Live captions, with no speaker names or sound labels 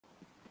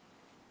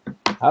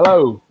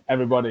Hello,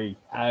 everybody.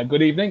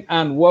 Good evening,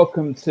 and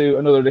welcome to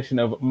another edition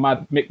of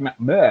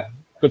Mackmyra.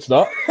 Good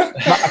start.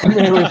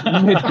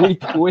 Mackmyra's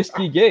midweek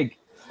whiskey gig.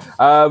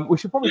 We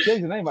should probably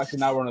change the name actually.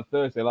 Now we're on a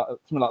Thursday, like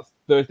something like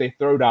Thursday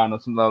Throwdown or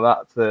something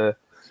like that.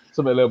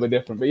 Something a little bit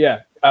different. But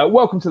yeah,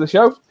 welcome to the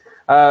show.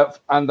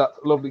 And that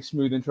lovely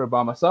smooth intro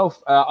by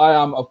myself. I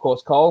am, of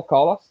course,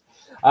 Carlos.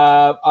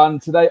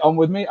 And today on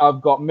with me,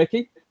 I've got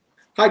Micky.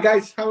 Hi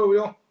guys, how are we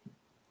all?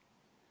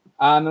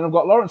 And then I've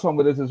got Lawrence on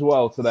with us as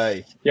well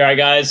today. Yeah, right,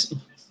 guys.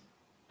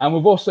 And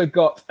we've also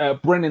got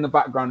Bryn in the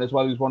background as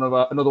well, who's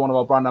another one of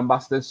our brand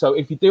ambassadors. So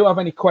if you do have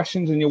any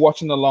questions and you're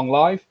watching along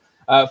live,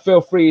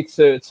 feel free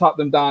to type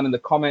them down in the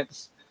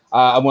comments,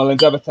 and we'll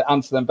endeavour to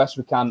answer them best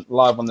we can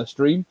live on the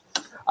stream.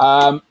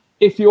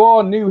 If you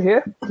are new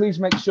here, please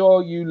make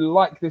sure you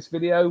like this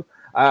video,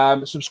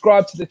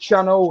 subscribe to the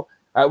channel.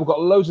 We've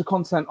got loads of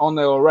content on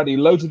there already,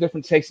 loads of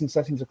different tasting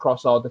settings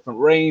across our different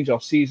range, our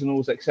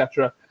seasonals,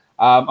 etc.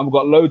 And we've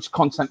got loads of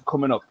content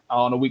coming up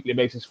on a weekly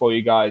basis for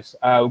you guys.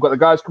 We've got the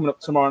guys coming up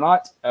tomorrow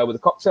night with a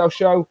cocktail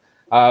show.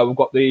 We've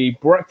got the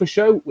breakfast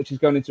show, which is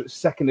going into its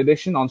second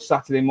edition on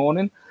Saturday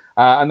morning.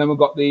 And then we've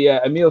got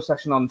a meal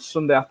session on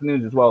Sunday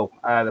afternoons as well,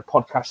 the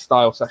podcast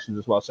style sessions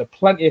as well. So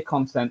plenty of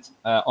content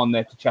on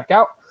there to check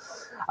out.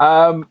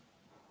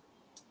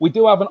 We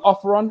do have an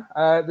offer on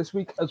this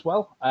week as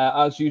well,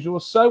 as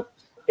usual. So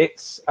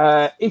it's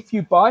if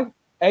you buy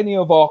any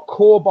of our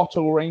core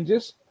bottle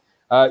ranges,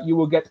 you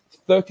will get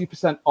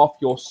 30% off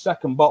your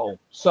second bottle.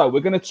 So we're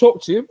going to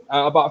talk to you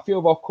about a few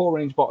of our core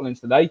range bottlings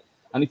today.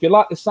 And if you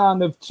like the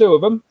sound of two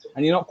of them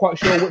and you're not quite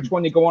sure which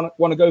one you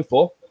want to go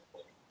for,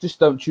 just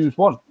don't choose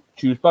one.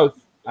 Choose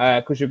both,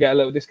 because you'll get a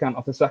little discount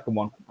off the second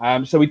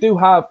one. So we do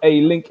have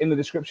a link in the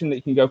description that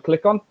you can go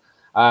click on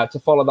to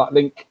follow that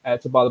link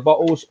to buy the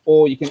bottles,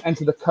 or you can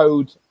enter the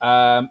code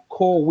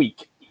Core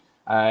Week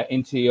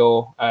into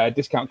your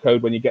discount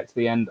code when you get to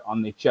the end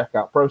on the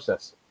checkout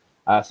process.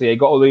 So yeah, you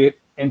got all the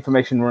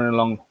information running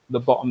along the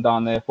bottom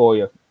down there for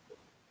you.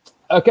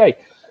 Okay,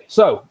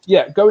 so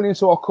yeah, going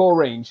into our core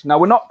range. Now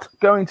we're not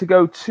going to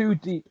go too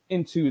deep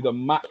into the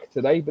Mack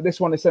today, but this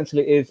one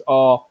essentially is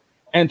our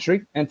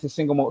entry into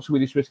single malt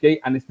Swedish whiskey,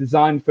 and it's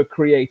designed for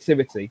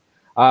creativity.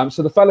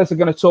 So the fellas are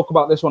going to talk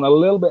about this one a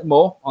little bit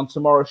more on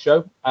tomorrow's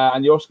show,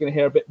 and you're also going to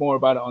hear a bit more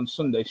about it on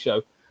Sunday's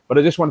show. But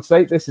I just want to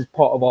say this is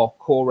part of our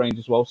core range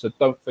as well, so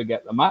don't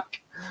forget the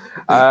Mack.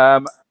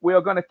 We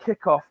are going to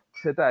kick off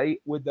today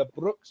with the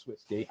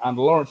Brukswhisky, and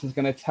Lawrence is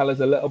going to tell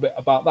us a little bit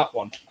about that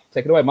one.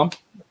 Take it away, Mum.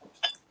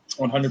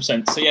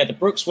 100%. So yeah, the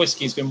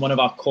Brukswhisky has been one of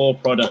our core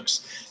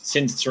products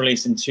since its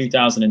release in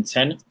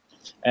 2010.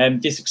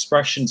 This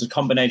expression is a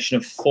combination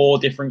of 4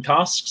 different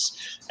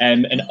casks: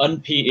 an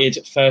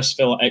unpeated first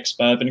fill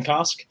ex-bourbon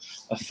cask,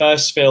 a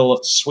first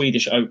fill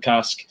Swedish oak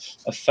cask,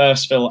 a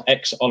first fill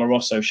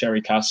ex-Oloroso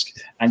sherry cask,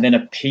 and then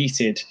a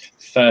peated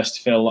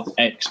first fill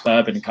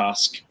ex-bourbon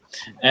cask.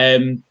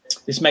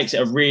 This makes it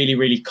a really,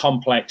 really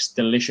complex,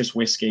 delicious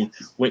whiskey,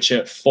 which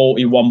at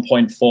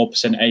 41.4%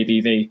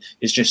 ABV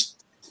is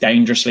just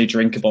dangerously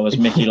drinkable, as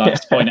Micky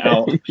likes to point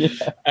out.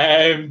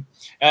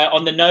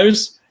 On the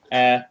nose,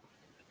 I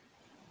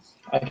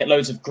get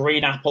loads of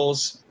green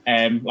apples,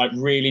 like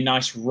really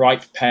nice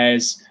ripe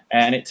pears,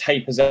 and it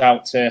tapers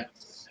out to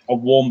a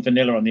warm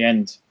vanilla on the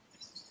end.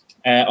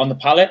 On the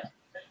palate,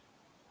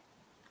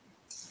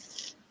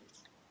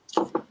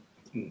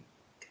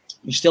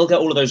 you still get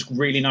all of those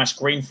really nice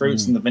green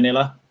fruits and the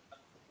vanilla,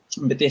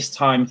 but this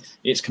time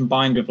it's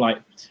combined with like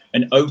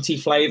an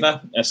oaty flavour,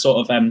 a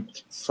sort of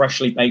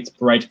freshly baked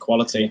bread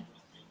quality,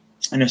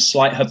 and a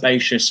slight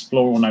herbaceous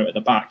floral note at the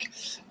back.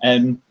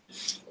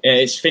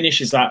 Its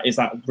finish is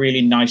that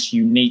really nice,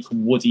 unique,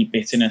 woody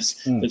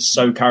bitterness that's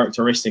so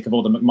characteristic of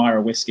all the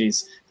Mackmyra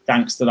whiskies,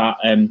 thanks to that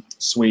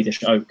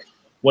Swedish oak.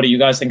 What do you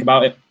guys think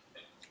about it?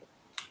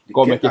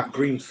 You get that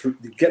green fruit.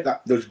 You get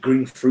those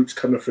green fruits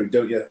coming through,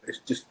 don't you? It's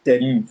just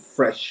dead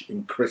fresh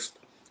and crisp,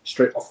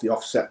 straight off the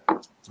offset.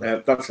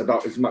 That's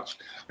about as much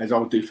as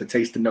I'll do for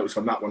tasting notes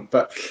on that one.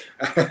 But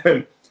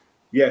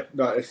yeah,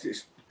 no,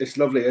 it's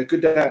lovely. A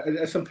good,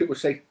 as some people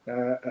say,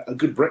 a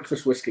good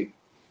breakfast whiskey.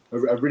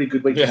 A really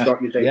good way to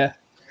start your day. Yeah,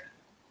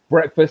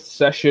 breakfast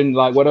session,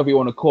 like whatever you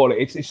want to call it.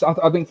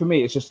 I think for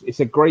me, it's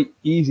a great,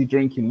 easy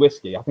drinking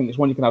whiskey. I think it's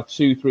one you can have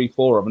 2, 3,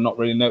 4 of and not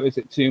really notice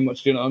it too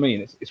much. Do you know what I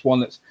mean? It's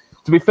one that's,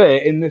 to be fair,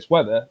 in this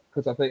weather,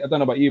 because I don't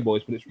know about you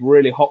boys, but it's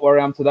really hot where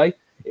I am today.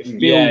 It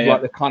feels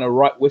like the kind of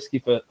right whiskey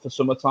for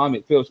summertime.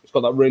 It's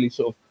got that really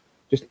sort of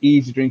just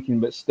easy drinking,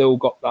 but still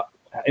got that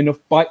enough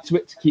bite to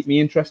it to keep me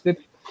interested.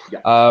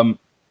 Yeah.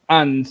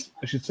 And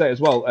I should say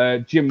as well,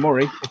 Jim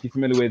Murray, if you're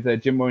familiar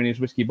with Jim Murray in his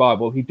Whiskey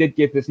Bible, he did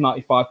give this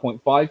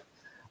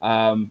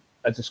 95.5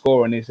 as a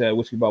score in his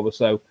Whiskey Bible.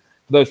 So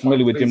for those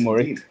familiar with Jim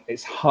Murray,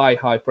 it's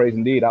high praise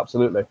indeed,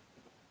 absolutely.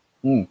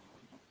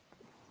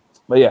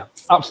 But yeah,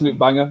 absolute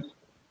banger.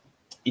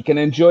 You can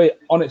enjoy it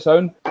on its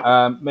own,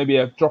 maybe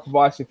a drop of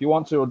ice if you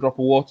want to, or a drop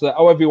of water.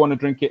 However you want to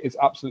drink it, it's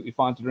absolutely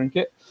fine to drink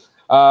it.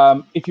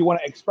 If you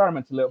want to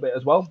experiment a little bit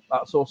as well,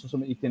 that's also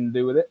something you can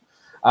do with it.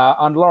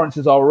 And Lawrence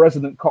is our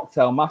resident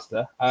cocktail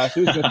master, so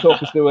he's going to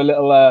talk us through a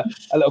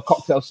little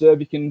cocktail serve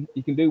you can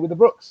do with the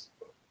Bruks.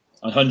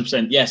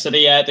 100%. Yeah. So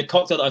the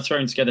cocktail that I've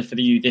thrown together for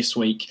you this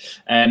week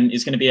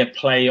is going to be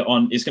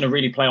it's going to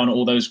really play on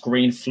all those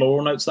green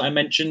floral notes that I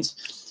mentioned,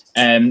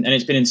 and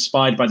it's been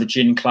inspired by the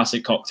gin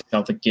classic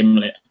cocktail, the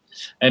Gimlet.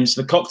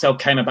 So the cocktail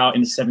came about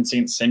in the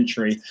 17th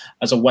century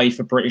as a way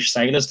for British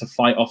sailors to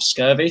fight off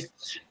scurvy,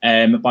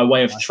 by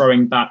way of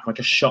throwing back like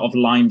a shot of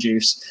lime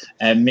juice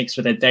mixed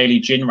with their daily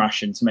gin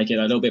ration to make it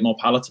a little bit more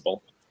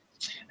palatable.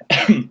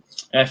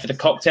 For the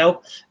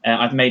cocktail,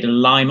 I've made a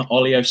lime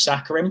oleo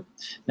saccharin.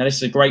 Now, this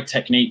is a great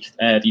technique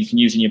that you can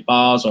use in your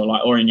bars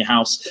or in your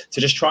house to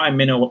just try and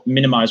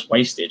minimize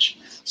wastage.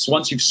 So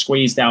once you've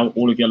squeezed out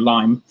all of your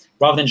lime,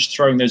 rather than just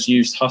throwing those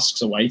used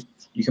husks away,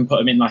 you can put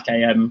them in like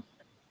a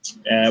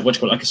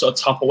like a sort of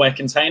Tupperware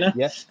container.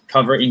 Yes.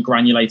 Cover it in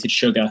granulated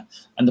sugar,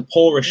 and the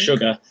porous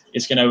sugar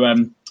is going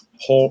to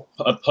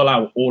pull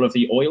out all of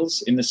the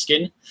oils in the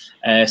skin.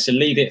 So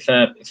leave it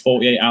for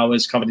 48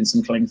 hours covered in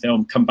some cling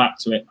film, come back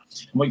to it.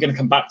 And what you're going to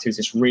come back to is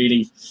this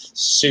really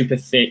super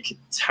thick,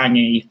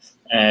 tangy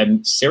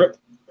syrup.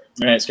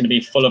 It's going to be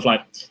full of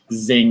like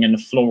zing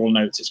and floral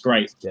notes. It's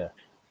great. Yeah.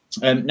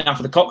 Now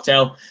for the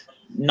cocktail,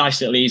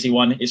 nice little easy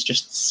one. It's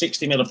just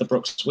 60 ml of the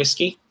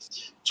Brukswhisky,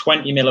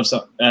 20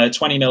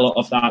 ml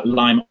of that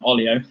lime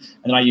oleo, and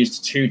then I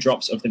used 2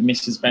 drops of the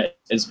Mrs.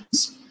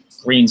 Better's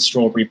green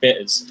strawberry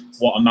bitters.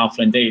 What a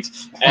mouthful indeed.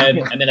 And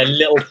then a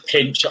little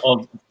pinch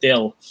of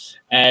dill.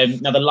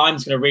 Now the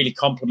lime's going to really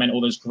complement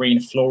all those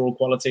green floral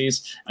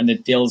qualities, and the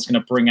dill's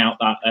going to bring out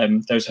that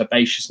those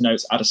herbaceous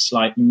notes, add a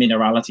slight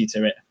minerality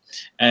to it.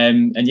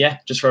 And yeah,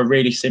 just for a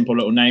really simple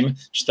little name,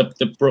 just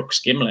the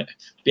Bruks-Gimlet.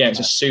 Yeah, it's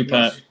a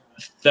super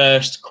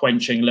thirst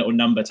quenching little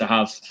number to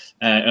have,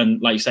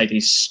 and like you say,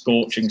 these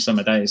scorching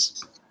summer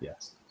days.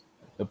 Yes,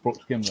 the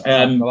Bruks-Gimlet.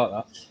 I like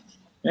that.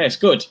 Yeah, it's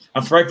good.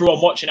 And for everyone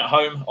watching at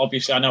home,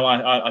 obviously, I know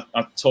I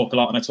talk a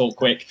lot and I talk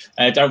quick.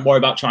 Don't worry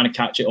about trying to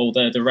catch it all.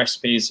 The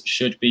recipes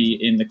should be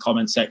in the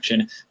comment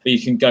section, but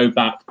you can go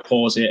back,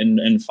 pause it,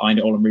 and find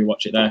it all and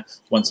rewatch it there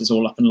once it's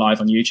all up and live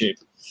on YouTube.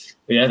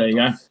 But yeah, there you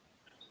go.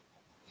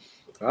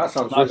 That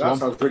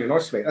sounds really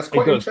nice to me. That's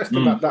quite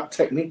interesting, that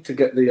technique to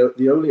get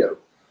the oleo.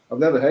 I've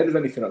never heard of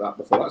anything like that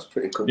before. That's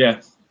pretty cool. Yeah.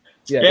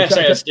 So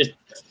it's just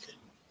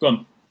go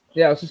on.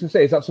 Yeah, I was just gonna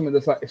say, is that something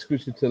that's like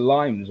exclusive to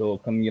limes, or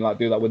can you like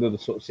do that with other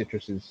sort of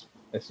citruses?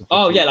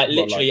 Oh yeah, like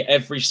literally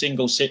every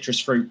single citrus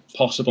fruit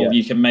possible. Yeah.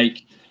 You can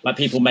make, like,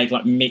 people make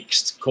like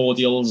mixed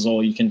cordials,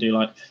 or you can do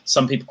like,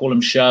 some people call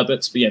them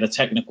sherbets, but yeah, the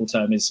technical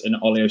term is an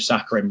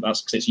oleosaccharin.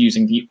 That's because it's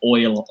using the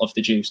oil of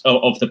the juice,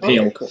 of the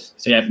peel. Okay, cool.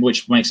 So yeah,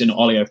 which makes it an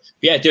oleo. But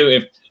yeah, do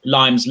it with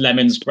limes,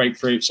 lemons,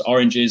 grapefruits,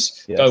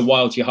 oranges. Yes. Go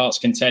wild to your heart's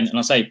content. And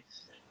I say,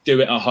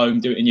 do it at home,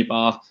 do it in your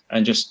bar,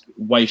 and just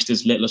waste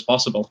as little as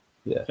possible.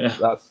 Yeah.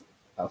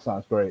 That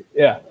sounds great.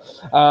 Yeah.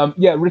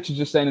 Richard's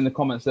just saying in the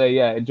comments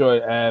there, enjoy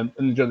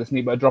this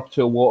neat, but a drop or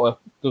 2 of water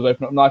does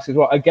open up nicely as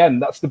well. Again,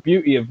 that's the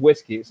beauty of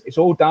whiskey. It's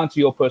all down to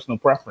your personal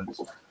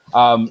preference.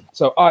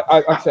 So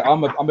I say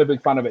I'm a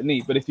big fan of it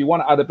neat, but if you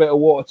want to add a bit of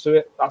water to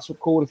it, that's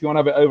cool. If you want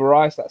to have it over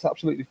ice, that's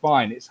absolutely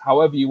fine. It's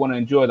however you want to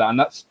enjoy that. And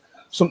that's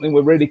something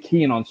we're really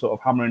keen on sort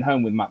of hammering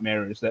home with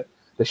Mackmyra, is that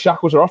the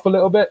shackles are off a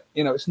little bit.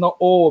 You know, it's not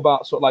all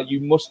about sort of like you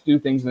must do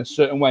things in a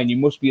certain way and you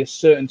must be a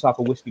certain type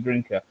of whiskey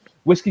drinker.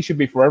 Whiskey should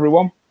be for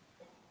everyone.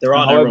 There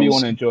are no however rules. You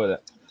want to enjoy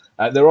that.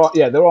 There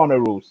are no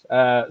rules.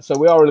 So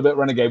we are a little bit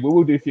renegade. We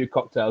will do a few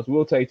cocktails. We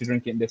will tell you to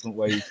drink it in different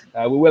ways.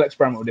 We will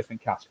experiment with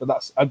different casks, but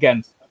that's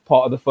again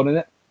part of the fun in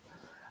it.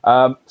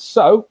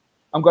 So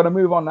I'm going to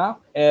move on now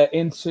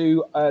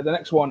into the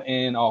next one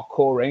in our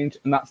core range,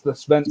 and that's the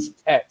Svensk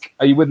Ek.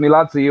 Are you with me,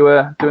 lads? Are you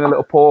doing a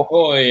little pour?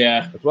 Oh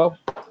yeah, as well.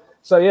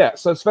 So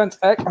Svensk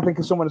Ek, I think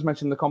as someone has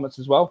mentioned in the comments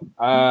as well,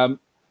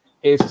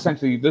 is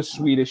essentially the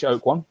Swedish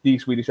oak one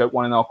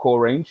in our core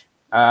range.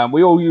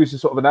 We all use a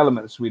sort of an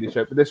element of Swedish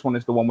oak, but this one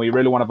is the one where you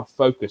really want to have a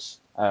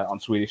focus on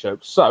Swedish oak.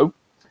 So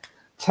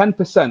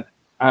 10%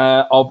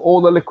 of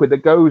all the liquid that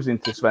goes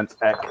into Svensk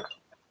Ek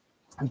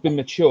has been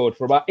matured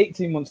for about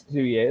 18 months to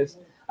 2 years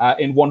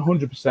in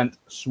 100%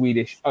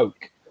 Swedish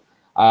oak.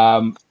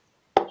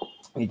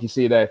 You can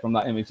see there from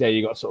that image there,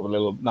 you got sort of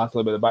a nice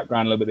little bit of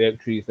background, a little bit of the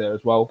oak trees there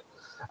as well.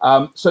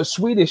 So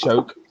Swedish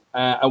oak,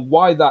 and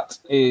why that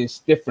is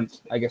different,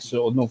 I guess,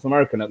 sort of North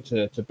American oak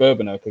to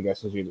bourbon oak, I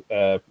guess, as you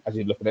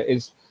look at it,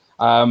 is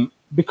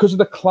because of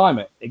the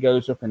climate it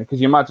goes up in.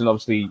 Because you imagine,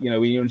 obviously,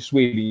 when you're in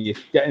Sweden, you're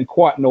getting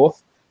quite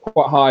north,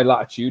 quite high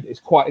latitude. It's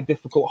quite a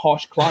difficult,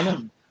 harsh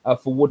climate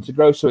for wood to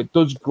grow. So it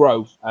does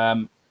grow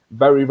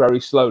very, very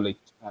slowly,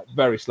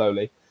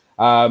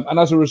 and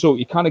as a result,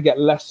 you kind of get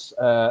less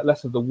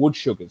of the wood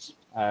sugars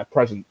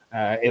present.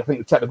 I think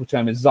the technical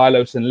term is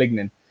xylose and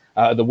lignin.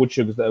 The wood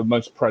sugars that are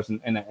most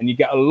present in it, and you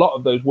get a lot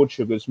of those wood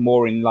sugars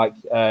more in like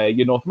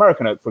your North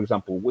American oak, for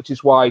example, which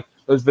is why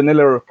those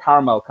vanilla or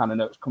caramel kind of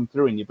notes come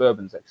through in your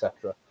bourbons,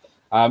 etc.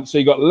 So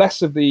you got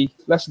less of the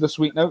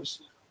sweet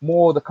notes,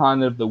 more the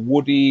kind of the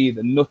woody,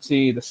 the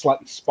nutty, the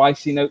slightly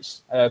spicy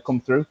notes come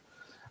through,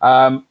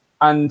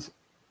 and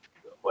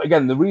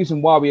again, the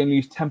reason why we only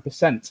use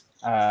 10%,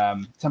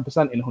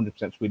 10% in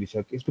 100% Swedish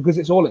Oak is because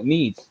it's all it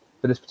needs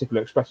for this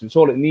particular expression. It's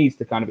all it needs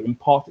to kind of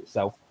impart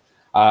itself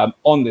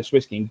on this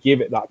whiskey and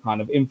give it that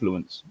kind of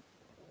influence.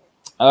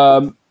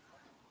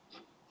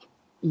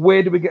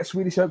 Where do we get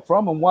Swedish Oak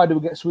from, and why do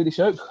we get Swedish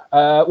Oak?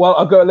 Well,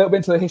 I'll go a little bit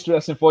into the history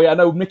lesson for you. I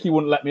know Micky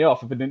wouldn't let me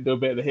off if I didn't do a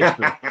bit of the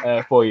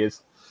history for you.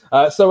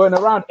 So in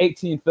around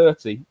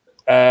 1830,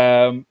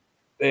 I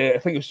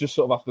think it was just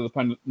sort of after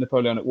the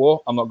Napoleonic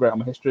War. I'm not great on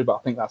my history, but I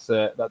think that's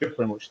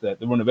pretty much the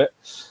run of it.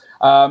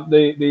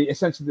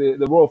 Essentially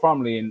the royal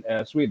family in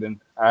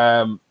Sweden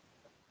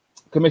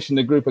commissioned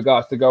a group of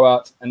guys to go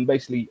out and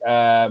basically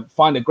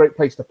find a great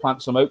place to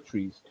plant some oak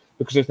trees,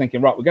 because they're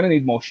thinking, right, we're going to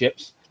need more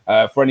ships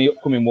for any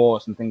upcoming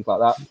wars and things like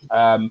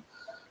that.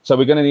 So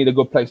we're going to need a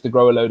good place to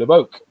grow a load of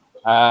oak.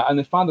 And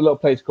they found a little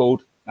place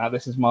called, now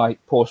this is my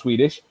poor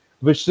Swedish,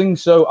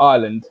 Visingsö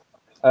Island,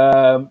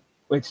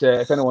 which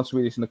if anyone's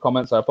Swedish in the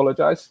comments, I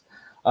apologize.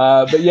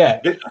 But yeah,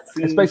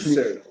 it's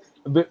basically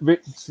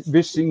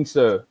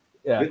Visingsö.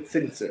 Yeah.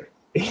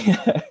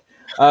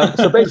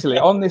 So basically,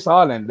 on this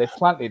island, they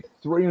planted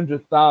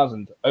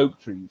 300,000 oak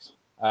trees,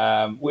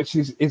 which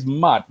is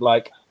mad,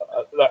 like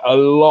a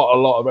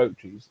lot of oak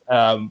trees,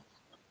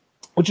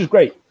 which is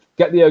great.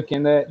 Get the oak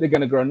in there; they're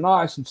going to grow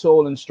nice and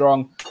tall and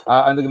strong,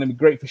 and they're going to be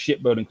great for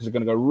shipbuilding because they're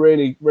going to go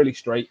really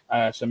straight,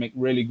 so make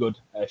really good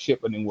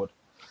shipbuilding wood.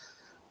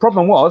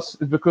 Problem is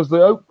because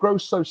the oak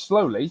grows so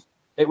slowly,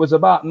 it was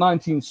about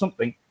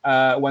 19-something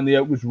when the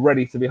oak was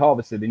ready to be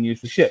harvested and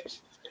used for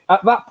ships.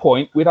 At that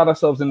point, we'd had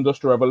ourselves an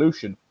industrial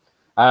revolution,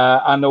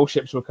 and all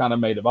ships were kind of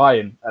made of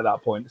iron at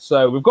that point.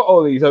 So we've got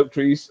all these oak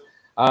trees,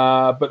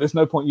 but there's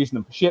no point using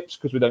them for ships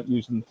because we don't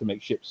use them to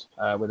make ships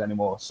with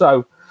anymore.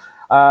 So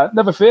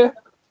never fear,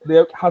 the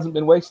oak hasn't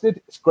been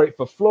wasted. It's great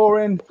for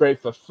flooring,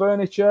 great for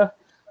furniture.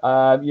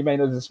 You may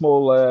know there's a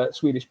small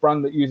Swedish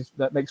brand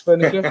that makes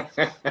furniture.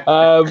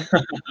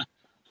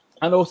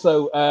 And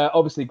also,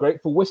 obviously,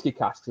 great for whiskey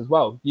casks as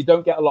well. You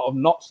don't get a lot of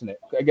knots in it.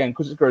 Again,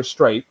 because it grows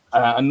straight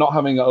and not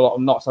having a lot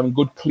of knots, having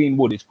good, clean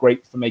wood is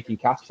great for making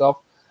casks of.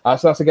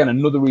 So that's, again,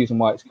 another reason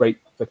why it's great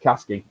for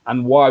casking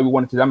and why we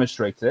wanted to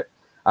demonstrate it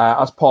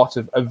as part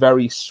of a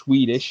very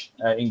Swedish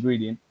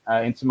ingredient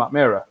into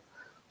Mackmyra.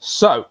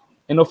 So,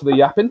 enough of the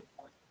yapping,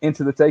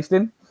 into the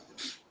tasting.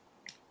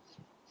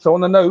 So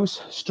on the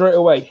nose, straight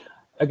away,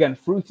 again,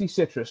 fruity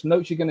citrus.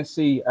 Notes you're going to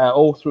see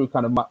all through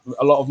kind of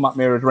a lot of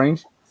Mackmyra's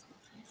range.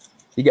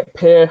 You get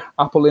pear,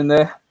 apple in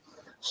there.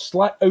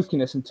 Slight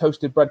oakiness and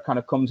toasted bread kind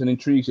of comes and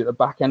intrigues you at the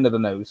back end of the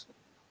nose.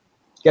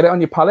 Get it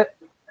on your palate.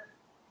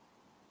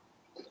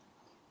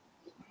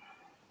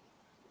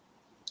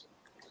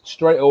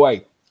 Straight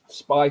away,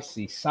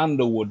 spicy,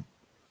 sandalwood,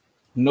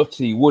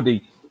 nutty,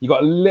 woody. You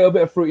got a little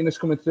bit of fruitiness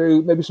coming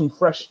through, maybe some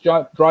fresh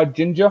dried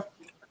ginger.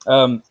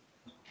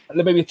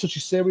 Maybe a touch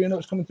of cereal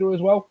notes coming through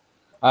as well.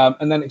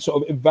 And then it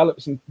sort of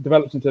develops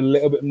into a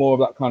little bit more of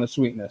that kind of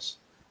sweetness.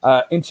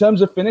 In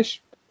terms of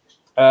finish,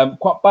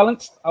 quite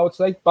balanced, I would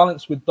say.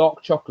 Balanced with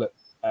dark chocolate,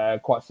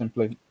 quite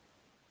simply.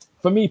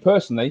 For me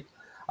personally,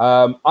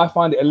 I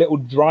find it a little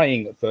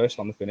drying at first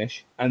on the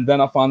finish. And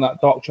then I find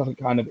that dark chocolate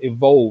kind of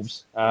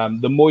evolves.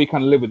 The more you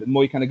kind of live with it, the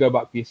more you kind of go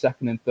back for your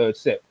second and third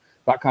sip.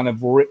 That kind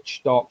of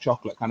rich dark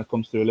chocolate kind of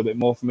comes through a little bit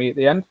more for me at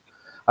the end.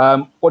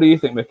 What do you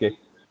think, Micky?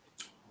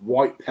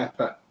 White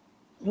pepper.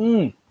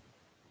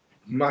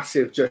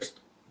 Massive,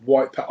 just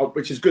white pepper,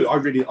 which is good. I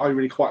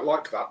really quite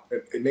like that.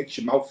 It makes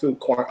your mouth feel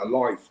quite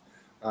alive.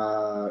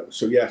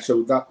 So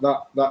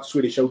that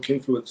Swedish oak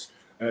influence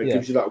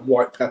gives you that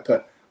white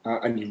pepper,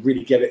 and you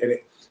really get it in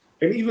it.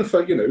 And even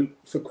for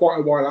for quite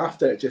a while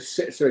after, it just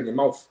sits there in your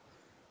mouth.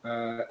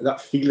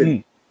 That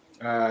feeling,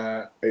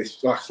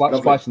 it's like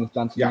spiciness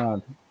dancing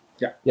around.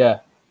 Yeah.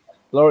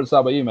 Lawrence,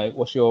 how about you, mate?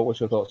 What's your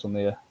thoughts on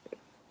the?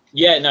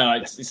 Yeah, no,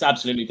 it's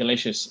absolutely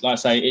delicious. Like I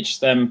say,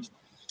 it's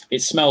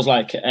it smells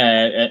like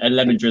a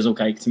lemon drizzle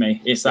cake to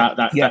me. It's that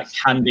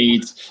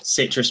candied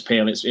citrus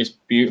peel. It's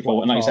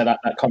beautiful, and like you said,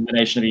 that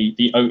combination of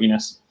the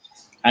oatiness.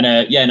 And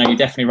you're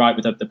definitely right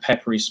with the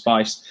peppery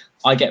spice.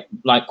 I get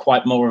like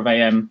quite more of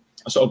a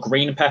sort of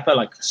green pepper,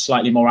 like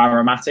slightly more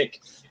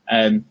aromatic.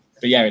 But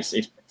yeah, it's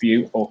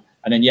beautiful.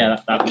 And then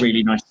that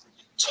really nice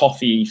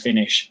toffee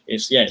finish.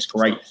 It's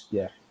great.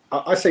 Yeah.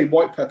 I say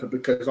white pepper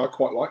because I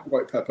quite like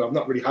white pepper. I've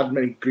not really had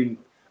many green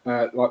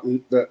like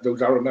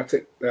those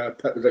aromatic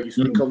peppers that you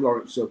speak of,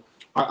 Lawrence. So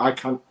I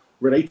can't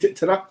relate it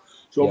to that.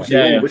 So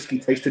obviously all whiskey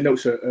tasting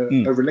notes are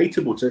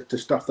relatable to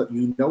stuff that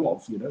you know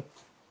of,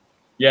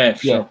 Yeah, for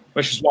sure.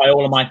 Which is why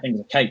all of my things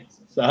are cake.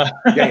 So.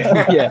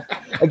 Yeah.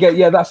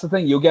 Again, that's the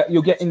thing. You'll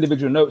get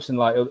individual notes and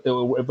like it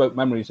will evoke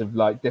memories of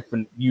like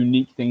different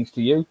unique things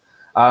to you.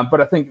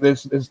 But I think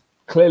there's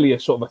clearly a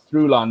sort of a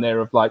through line there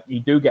of like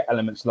you do get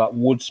elements of that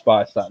wood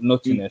spice, that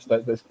nuttiness.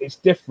 It's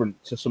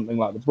different to something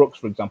like the Bruks,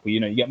 for example. You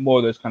get more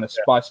of those kind of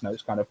spice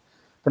notes kind of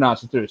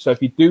pronounced through. So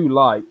if you do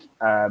like,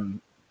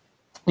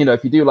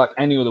 if you do like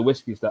any other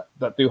whiskies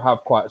that do have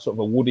quite a sort of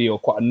a woody or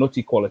quite a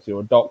nutty quality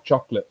or a dark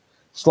chocolate,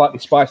 slightly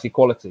spicy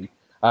quality,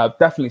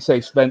 Definitely say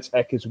Svensk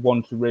Ek is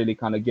one to really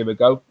kind of give a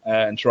go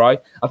and try.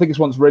 I think it's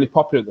one that's really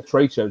popular at the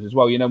trade shows as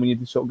well. You know, when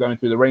you're sort of going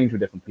through the range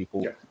with different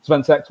people,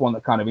 Svensk Ek's one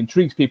that kind of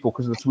intrigues people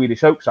because of the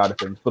Swedish oak side of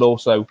things, but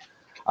also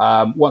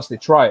once they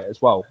try it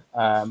as well,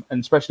 and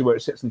especially where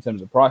it sits in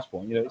terms of price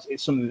point, you know,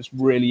 it's something that's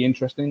really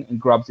interesting and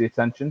grabs the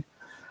attention.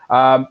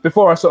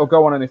 Before I sort of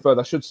go on any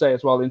further, I should say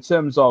as well, in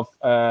terms of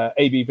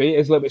ABV,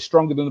 it's a little bit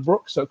stronger than the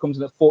Bruks, so it comes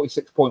in at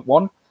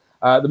 46.1.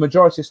 The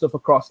majority of stuff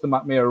across the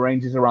Mackmyra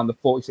range is around the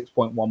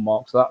 46.1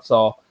 mark, so that's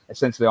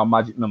essentially our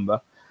magic number.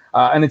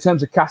 And in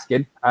terms of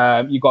casking,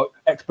 you've got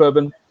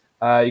ex-bourbon,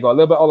 you've got a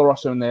little bit of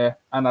Oloroso in there,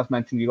 and as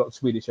mentioned, you've got the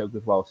Swedish oak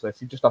as well. So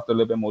if you just have a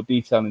little bit more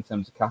detail in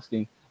terms of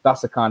casking,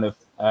 that's the kind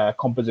of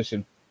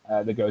composition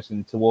that goes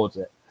in towards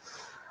it.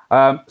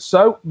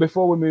 So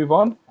before we move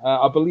on,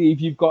 I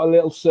believe you've got a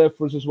little serve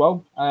for us as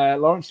well.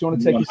 Lawrence, do you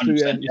want to take us through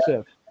your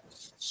serve?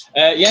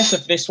 Yeah, so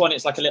for this one,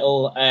 it's like a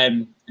little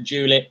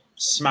julep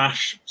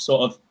smash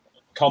sort of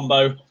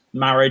combo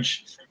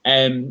marriage.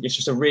 It's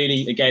just a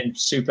really, again,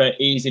 super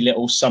easy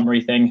little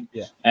summary thing.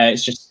 Yeah.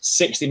 It's just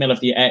 60 ml of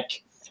the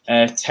Ek,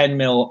 10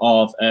 ml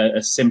of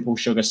a simple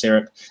sugar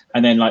syrup,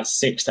 and then like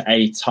 6 to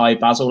 8 Thai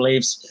basil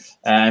leaves.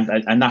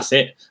 And that's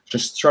it.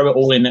 Just throw it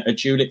all in a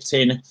julep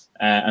tin,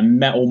 a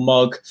metal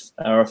mug,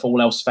 or if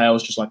all else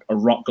fails, just like a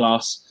rock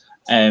glass.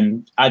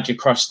 Add your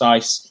crushed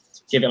ice.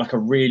 Give it like a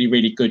really,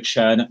 really good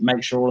churn.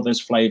 Make sure all of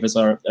those flavors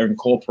are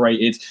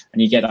incorporated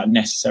and you get that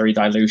necessary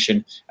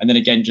dilution. And then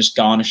again, just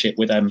garnish it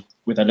with a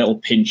little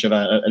pinch of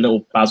a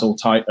little basil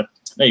type.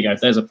 There you go.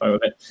 There's a photo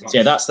of it. So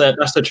yeah, that's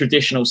the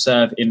traditional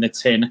serve in the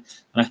tin. And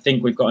I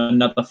think we've got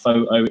another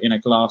photo in a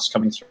glass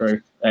coming through.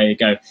 There you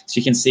go. So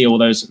you can see all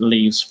those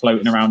leaves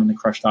floating around in the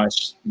crushed ice,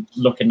 just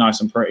looking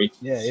nice and pretty.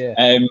 Yeah,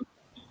 yeah.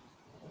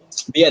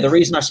 But yeah, the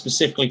reason I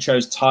specifically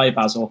chose Thai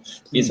basil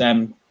is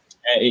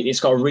it's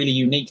got a really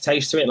unique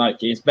taste to it.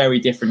 Like it's very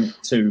different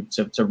to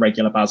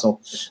regular basil.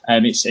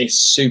 It's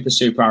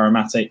super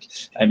aromatic.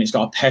 It's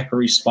got a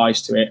peppery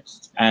spice to it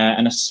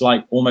and a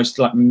slight, almost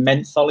like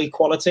mentholy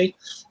quality.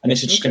 And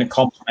this is just going to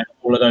complement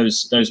all of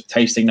those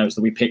tasting notes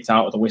that we picked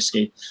out of the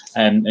whiskey.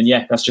 And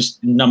yeah, that's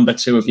just number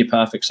 2 of your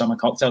perfect summer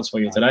cocktails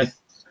for you today.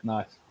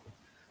 Nice.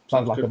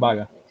 Sounds like a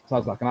bagger.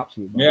 Sounds like an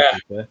absolute bagger.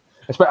 Yeah.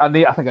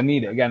 I think I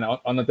need it again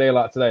on a day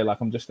like today. Like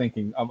I'm just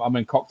thinking, I'm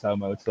in cocktail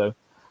mode, so.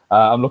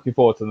 I'm looking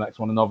forward to the next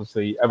one, and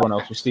obviously everyone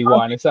else will see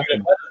why in a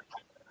second.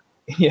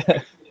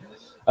 Yeah.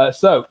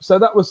 So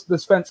that was the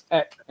Svensk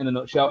Ek in a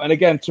nutshell. And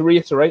again, to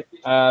reiterate,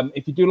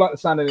 if you do like the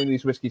sound of any of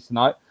these whiskies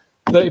tonight,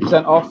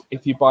 30% off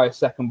if you buy a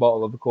second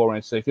bottle of the core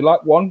range. So if you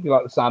like one, you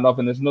like the sound of,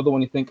 and there's another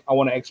one you think, I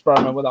want to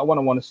experiment with that one,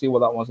 I want to see what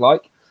that one's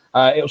like.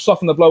 It'll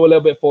soften the blow a little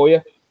bit for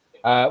you.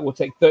 We'll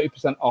take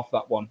 30% off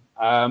that one.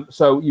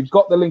 So you've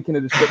got the link in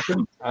the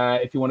description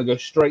if you want to go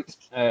straight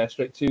to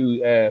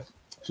the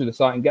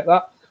site and get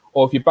that.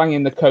 Or if you bang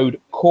in the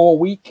code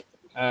COREWEEK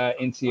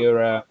into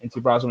your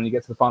browser when you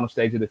get to the final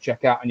stage of the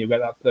checkout, and you'll get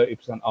that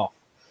 30% off.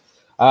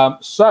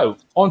 So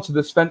on to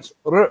the Svensk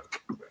Rök.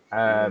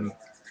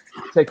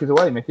 Take us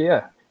away, Micky.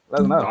 Yeah,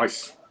 let them know.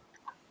 Nice.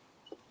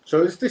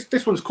 So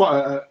this one's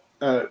quite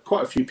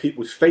a few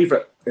people's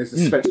favourite. Is the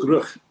Svensk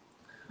Rök.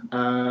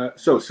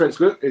 So Svensk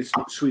Rök is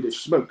Swedish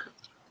smoke.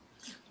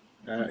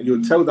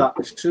 You'll tell that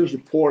as soon as you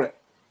pour it.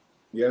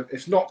 Yeah,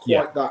 it's not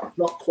quite that.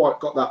 Not quite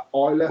got that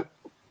oiler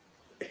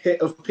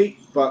hit of peat,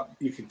 but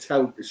you can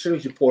tell as soon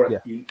as you pour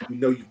it, you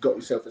know you've got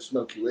yourself a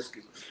smoky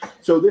whiskey.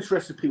 So this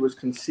recipe was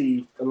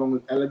conceived along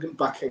with Elegant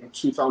back in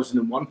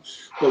 2001,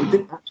 but we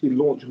didn't actually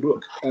launch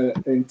Rök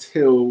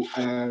until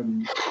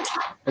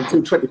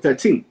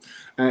 2013.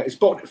 It's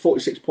bought at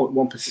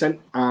 46.1%,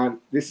 and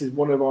this is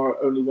one of our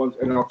only ones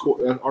in our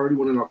only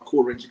one in our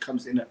core range that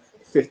comes in a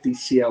 50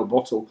 cl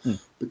bottle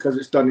because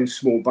it's done in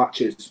small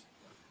batches.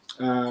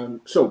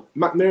 So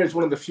Mackmyra is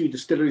one of the few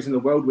distilleries in the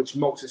world which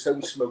malts its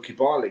own smoky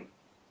barley.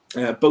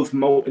 Both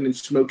malting and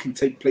smoking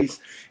take place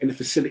in a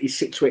facility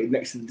situated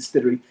next to the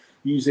distillery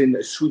using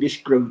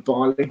Swedish-grown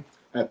barley,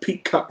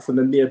 peat cut from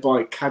the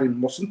nearby Karin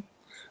Mossen,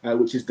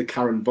 which is the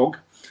Karen Bog.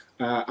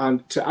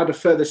 And to add a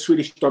further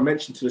Swedish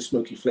dimension to the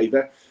smoky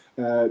flavour,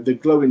 the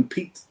glowing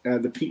peat,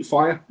 the peat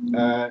fire,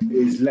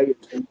 is layered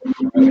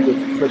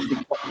with freshly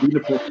cut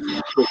juniper,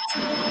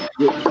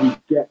 which we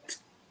get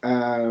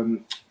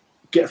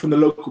from the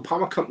local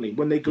power company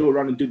when they go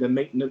around and do their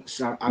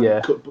maintenance and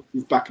cut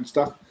bushes back and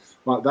stuff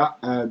like that.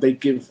 They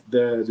give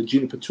the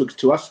juniper twigs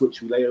to us,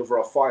 which we lay over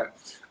our fire.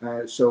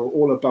 So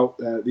all about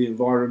the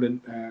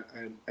environment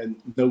and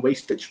no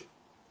wastage.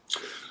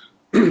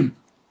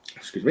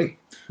 Excuse me.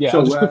 Yeah, so,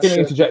 I'll just quickly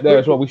interject there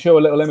as well. We show a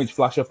little image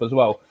flash up as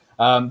well.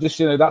 Just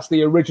that's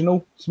the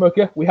original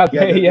smoker we had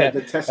there.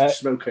 The test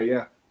smoker.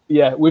 Yeah.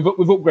 Yeah, we've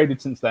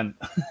upgraded since then.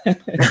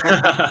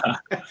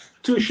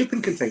 To a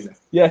shipping container.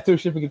 Yeah, to a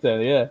shipping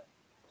container. Yeah.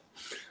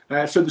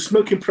 So the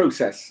smoking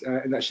process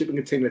in that shipping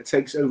container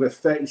takes over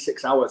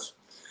 36 hours.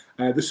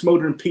 The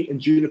smouldering peat and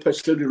juniper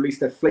slowly release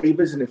their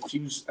flavors and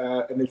infuse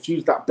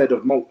that bed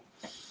of malt.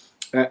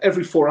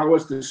 Every 4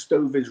 hours, the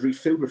stove is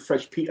refilled with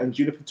fresh peat and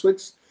juniper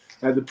twigs.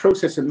 The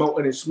process of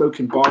malting and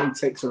smoking barley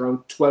takes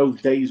around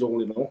 12 days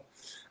all in all.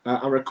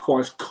 and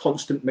requires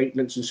constant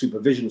maintenance and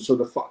supervision. So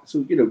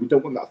we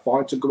don't want that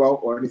fire to go out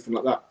or anything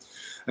like that.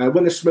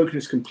 When the smoking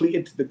is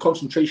completed, the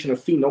concentration of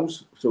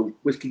phenols, so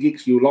whiskey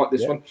geeks, you'll like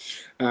this one,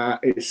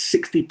 is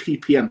 60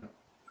 ppm.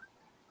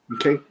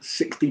 Okay,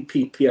 60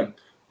 ppm.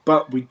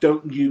 But we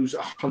don't use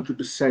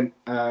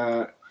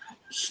 100%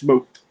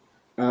 smoked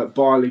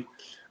barley.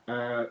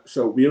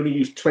 So we only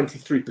use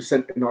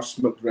 23% in our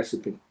smoked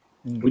recipe.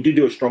 We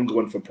do a stronger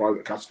one for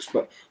private casks,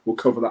 but we'll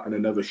cover that in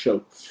another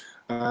show.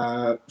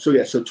 So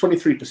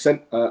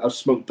 23% of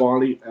smoked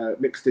barley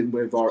mixed in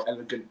with our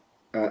elegant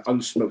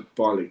unsmoked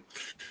barley.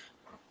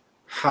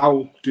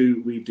 How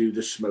do we do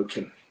the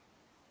smoking?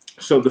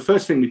 So the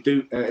first thing we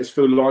do is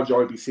fill large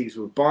IBCs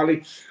with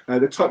barley.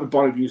 The type of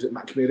barley we use at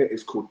Mackmyra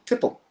is called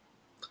tipple.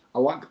 I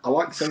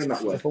like saying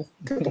that word.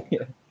 Tipple.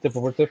 Yeah,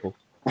 tipple for tipple.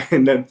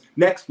 And then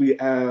next we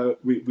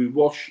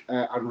wash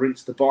and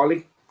rinse the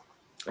barley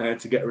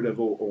to get rid of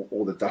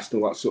all the dust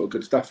and all that sort of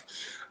good stuff.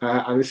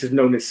 And this is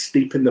known as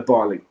steeping the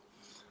barley.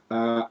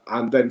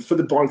 And then for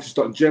the barley to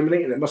start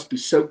germinating, it must be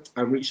soaked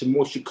and reach a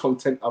moisture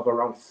content of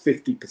around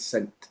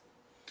 50%.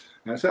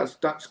 So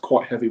that's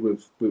quite heavy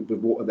with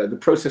water there. The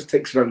process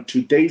takes around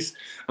 2 days,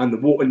 and the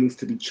water needs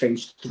to be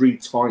changed 3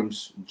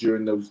 times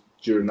during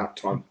that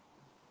time.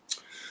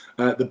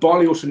 The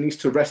barley also needs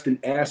to rest in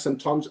air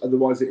sometimes,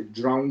 otherwise it is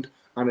drowned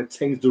and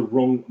attains the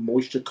wrong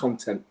moisture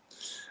content.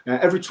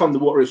 Every time the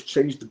water is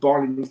changed, the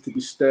barley needs to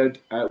be stirred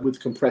with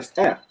compressed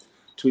air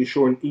to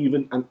ensure an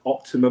even and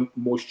optimum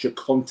moisture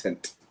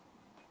content.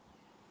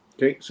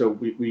 Okay, so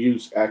we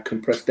use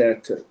compressed air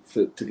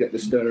to get the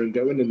stirring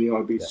going in the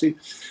IBC.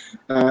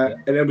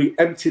 And then we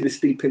empty the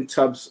steeping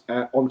tubs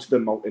onto the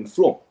malting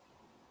floor.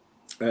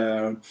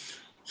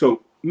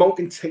 So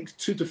malting takes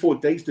 2 to 4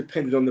 days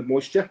depending on the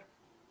moisture.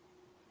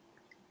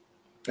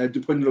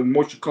 Depending on the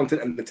moisture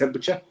content and the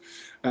temperature,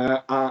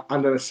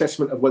 and an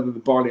assessment of whether the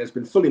barley has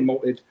been fully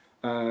malted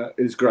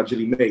is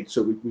gradually made.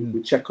 So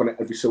we check on it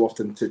every so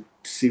often to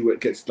see where it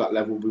gets to that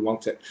level we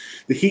want it.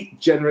 The heat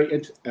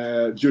generated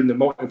during the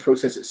malting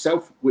process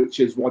itself, which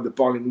is why the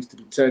barley needs to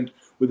be turned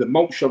with a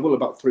malt shovel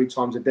about 3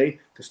 times a day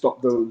to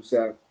stop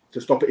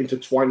it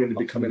intertwining and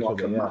becoming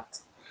like a mat.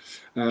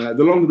 The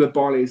longer the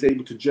barley is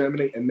able to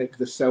germinate and make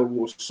the cell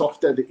walls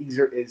softer, the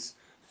easier it is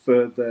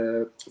for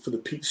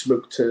the peat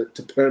smoke to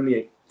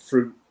permeate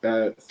through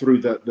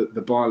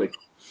the barley.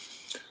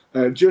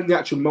 During the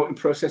actual malting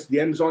process, the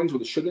enzymes or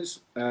the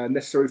sugars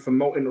necessary for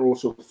malting are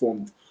also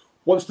formed.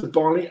 Once the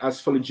barley has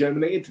fully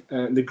germinated,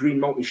 the green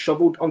malt is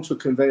shoveled onto a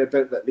conveyor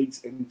belt that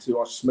leads into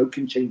our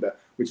smoking chamber,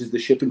 which is the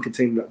shipping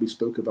container that we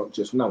spoke about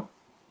just now,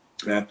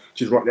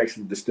 which is right next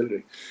to the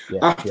distillery.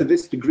 After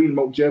this, the green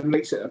malt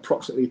germinates at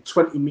approximately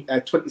 20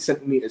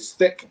 centimeters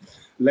thick,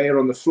 layer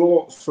on the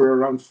floor for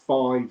around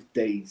 5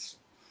 days.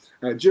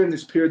 During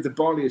this period, the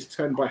barley is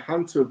turned by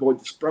hand to avoid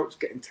the sprouts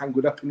getting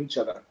tangled up in each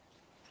other.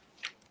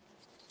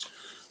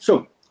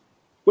 So,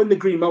 when the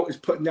green malt is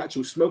put in the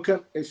actual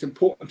smoker, it's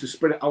important to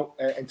spread it out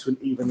into an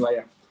even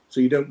layer,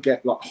 so you don't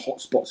get like hot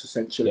spots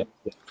essentially.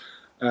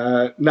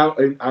 So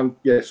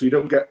you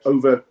don't get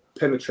over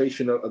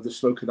penetration of the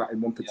smoke of that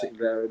in one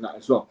particular area in that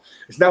as well.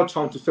 It's now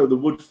time to fill the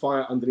wood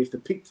fire underneath the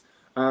peat,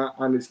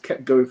 and it's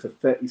kept going for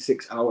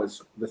 36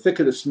 hours. The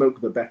thicker the smoke,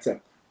 the better.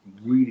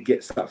 Really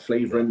gets that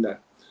flavour in there.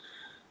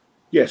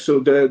 So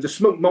the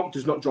smoked malt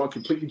does not dry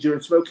completely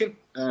during smoking.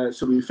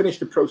 So we finish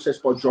the process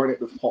by drying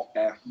it with hot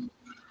air.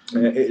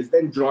 It is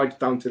then dried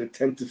down to the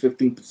 10 to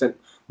 15%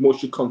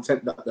 moisture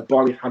content that the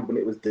barley had when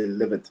it was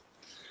delivered.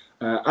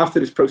 After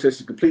this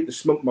process is complete, the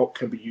smoked malt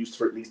can be used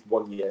for at least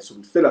 1 year. So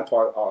we fill up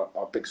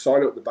our big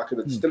silo at the back of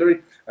the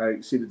distillery.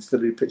 You see the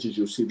distillery pictures,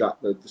 you'll see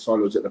that the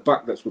silos at the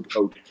back. That's what we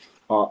hold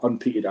our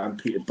unpeated and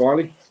peated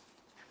barley.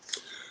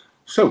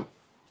 So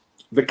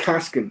the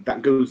casking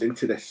that goes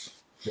into this.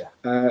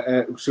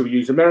 So we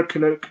use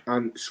American oak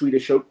and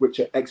Swedish oak, which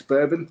are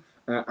ex-bourbon,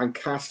 and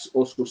casks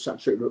also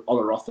saturated with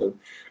oleo.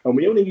 And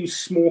we only use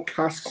small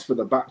casks for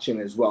the batching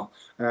as well,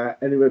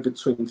 anywhere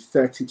between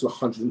 30 to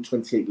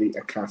 128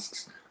 litre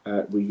casks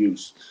we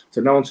use.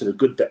 So now on to the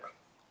good bit.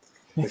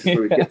 This is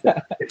where we get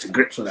it's a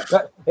grip for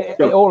that.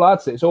 It all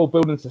adds it. It's all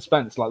building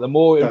suspense. Like the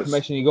more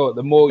information you got,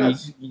 the more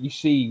you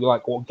see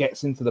like what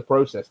gets into the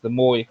process, the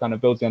more you kind of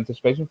build the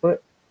anticipation for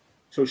it.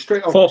 So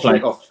straight off.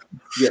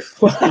 Yeah.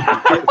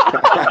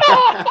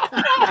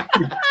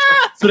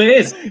 That's what it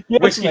is.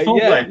 Whiskey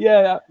foreplay.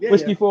 Yeah.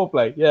 Whiskey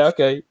foreplay. Yeah,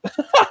 okay.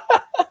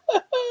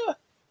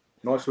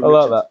 Nice one. I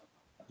like that.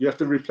 You have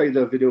to replay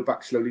the video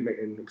back slowly,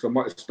 mate, because I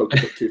might have spoken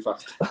a bit too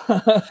fast.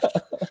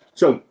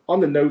 So on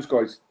the nose,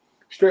 guys,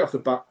 straight off the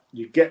bat,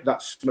 you get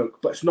that smoke,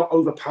 but it's not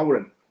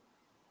overpowering.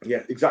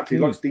 Yeah, exactly.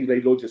 Like Steve A.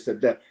 Lord just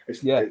said there.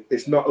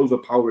 It's not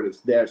overpowering.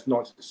 It's there. It's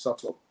nice. It's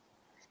subtle.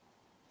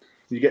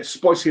 You get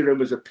spicy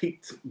aromas of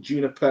peat,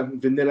 juniper,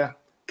 vanilla,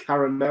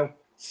 caramel,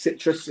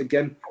 citrus,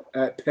 again,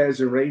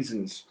 pears and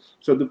raisins.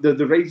 So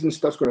the raisin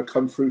stuff's going to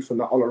come through from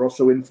that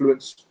Oloroso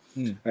influence.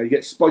 You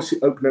get spicy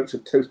oak notes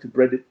of toasted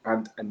bread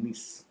and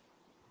anise.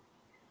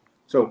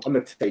 So on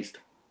the taste.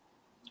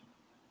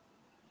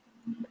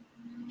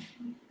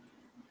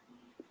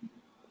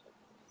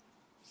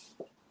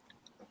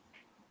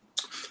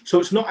 So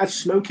it's not as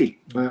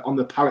smoky on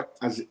the palate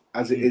as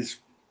it is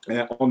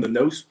on the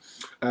nose,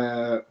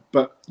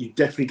 but you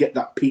definitely get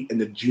that peat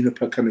and the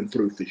juniper coming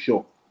through for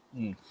sure.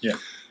 Yeah.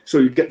 So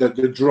you get the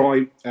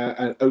dry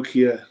and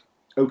oaky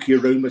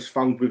aromas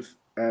found with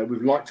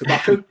light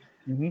tobacco,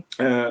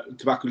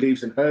 tobacco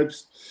leaves and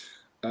herbs,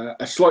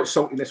 a slight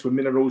saltiness with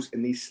minerals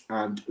in these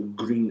and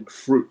green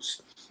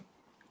fruits.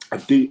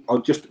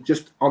 I'll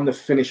just on the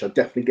finish, I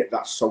definitely get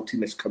that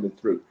saltiness coming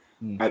through,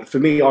 and for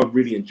me, I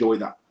really enjoy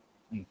that.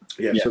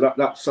 Yeah, so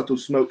that subtle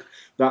smoke,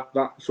 that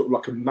sort of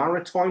like a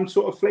maritime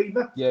sort of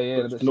flavour.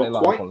 Yeah,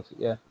 not quite. Quality.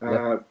 Yeah.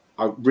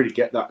 I really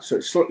get that. So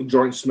it's slightly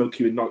dry and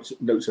smoky with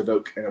notes of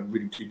oak, and I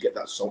really do get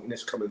that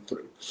saltiness coming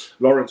through.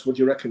 Lawrence, what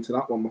do you reckon to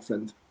that one, my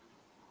friend?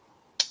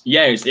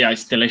 Yeah,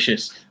 it's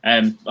delicious.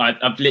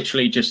 I've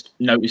literally just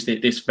noticed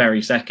it this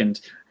very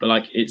second, but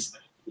like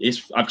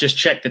I've just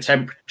checked the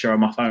temperature on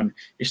my phone.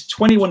 It's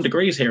 21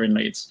 degrees here in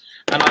Leeds,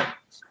 and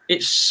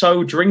it's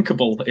so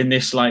drinkable in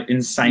this like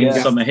insane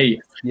summer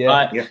heat.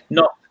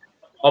 Not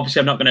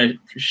obviously, I'm not going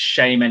to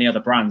shame any other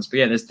brands, but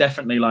yeah, there's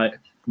definitely like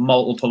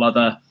multiple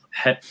other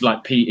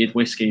like peated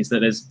whiskies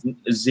that there's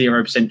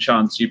 0%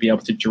 chance you'd be able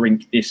to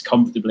drink this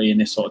comfortably in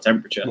this sort of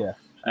temperature.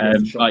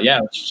 I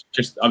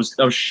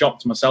was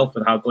shocked myself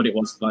at how good it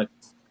was, like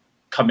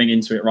coming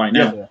into it right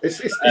now. It's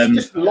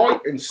just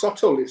light and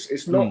subtle.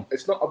 It's not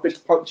a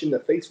big punch in the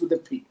face with the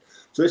peat.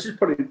 So this is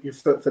probably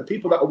for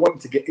people that are wanting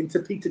to get into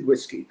peated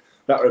whiskey,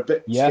 that are a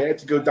bit scared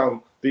to go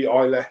down the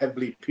Isla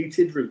heavily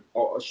peated route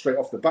or straight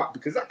off the bat,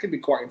 because that can be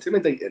quite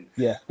intimidating.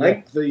 I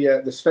think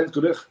the Svensk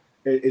Rök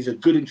is a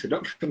good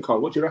introduction, Carl.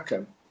 What do you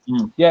reckon?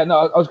 Yeah, no,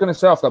 I was going to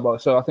say off that,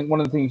 but so I think one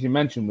of the things you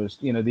mentioned was,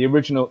 you know, the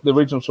original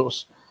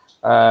sort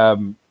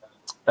of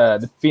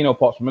the Fino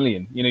Pots per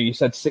million. You know, you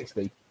said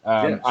 60,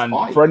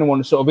 and for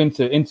anyone sort of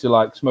into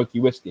like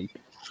smoky whiskey,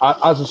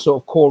 as a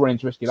sort of core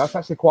range whiskey, that's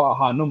actually quite a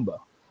high number.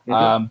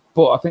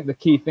 But I think the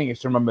key thing is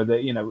to remember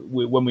that, you know,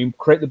 when we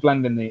create the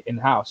blend in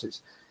house,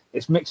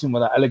 it's mixing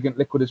with that elegant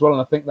liquid as well,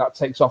 and I think that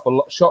takes off a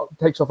lot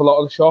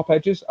of the sharp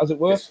edges, as it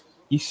were.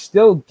 You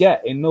still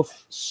get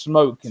enough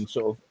smoke and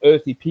sort of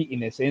earthy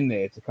peatiness in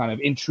there to kind of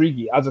intrigue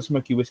you as a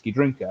smoky whiskey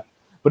drinker,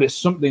 but it's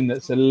something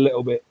that's a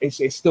little bit,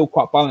 it's still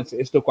quite balanced,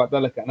 it's still quite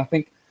delicate. And I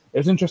think it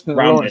was interesting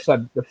that Lawrence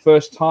said the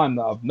first time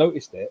that I've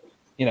noticed it,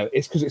 you know,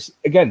 it's because it's,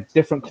 again,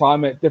 different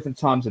climate, different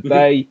times of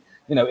day,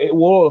 you know, it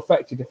will all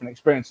affect your different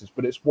experiences,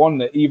 but it's one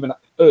that even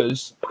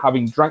us,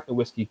 having drank the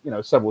whiskey, you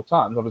know, several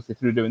times, obviously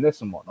through doing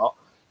this and whatnot,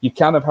 you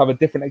kind of have a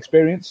different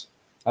experience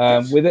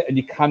with it, and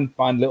you can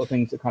find little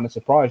things that kind of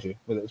surprise you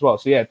with it as well.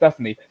 So yeah,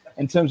 definitely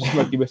in terms of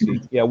smoky whiskey,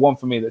 one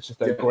for me that's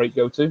just a great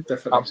go-to.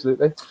 Definitely.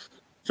 Absolutely.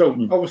 So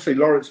obviously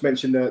Lawrence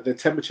mentioned the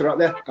temperature out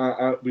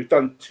there. We've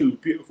done 2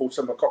 beautiful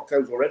summer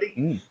cocktails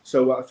already,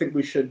 so I think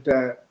we should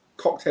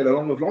cocktail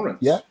along with Lawrence.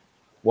 Yeah,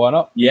 why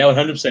not? Yeah,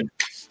 100%.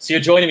 So you're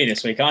joining me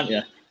this week, aren't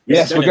you?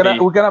 Yes, we're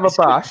gonna have a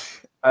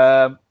bash.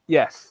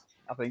 Yes,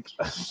 I think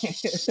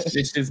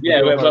this is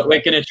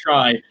we're gonna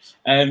try.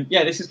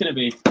 This is gonna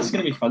be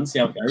fun. See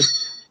how it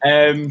goes.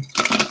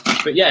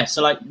 But yeah,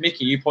 so like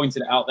Micky, you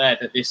pointed out there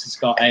that this has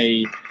got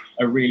a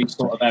really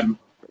sort of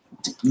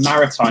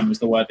maritime was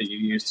the word that you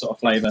used, sort of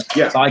flavour.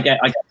 Yeah. So I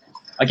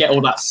get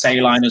all that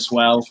saline as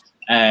well.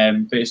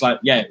 But it's like,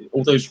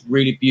 all those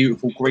really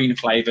beautiful green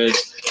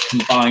flavours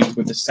combined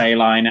with the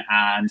saline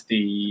and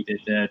the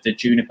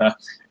juniper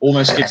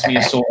almost gives me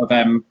a sort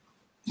of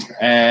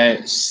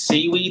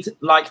seaweed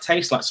like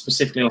taste, like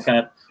specifically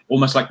like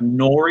almost like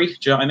nori.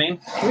 Do you know what I mean?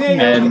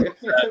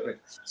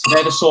 So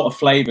they're the sort of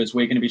flavours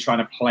we're going to be trying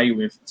to play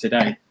with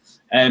today.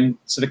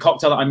 So the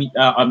cocktail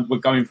that we're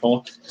going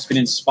for has been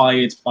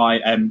inspired by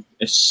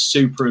a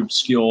super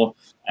obscure,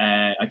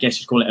 I guess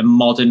you'd call it a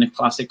modern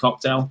classic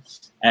cocktail.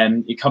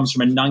 It comes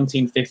from a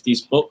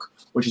 1950s book,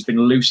 which has been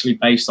loosely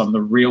based on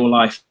the real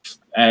life,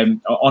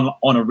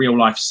 on a real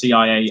life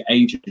CIA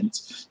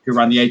agent who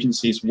ran the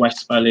agency's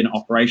West Berlin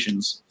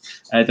operations.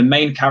 The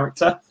main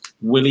character,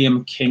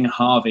 William King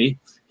Harvey,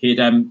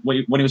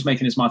 when he was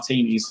making his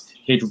martinis,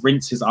 he'd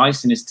rinse his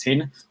ice in his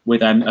tin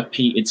with a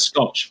peated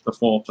scotch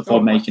before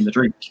making the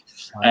drink.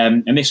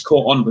 And this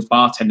caught on with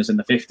bartenders in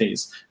the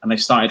 50s, and they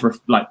started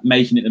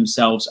making it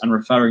themselves and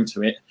referring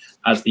to it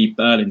as the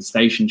Berlin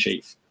Station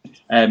Chief.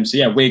 So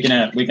yeah, we're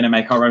gonna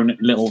make our own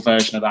little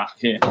version of that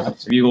here. So have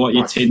you got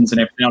your tins and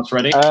everything else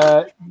ready?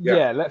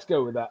 Yeah, let's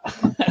go with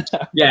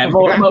that. Yeah,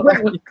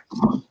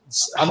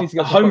 I need to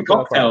go home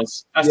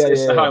cocktails.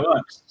 That's how it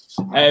works.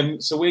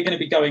 So we're going to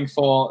be going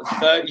for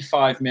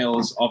 35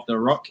 mils of the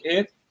Rock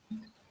here.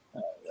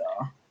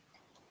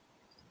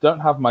 Don't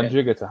have my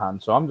jigger to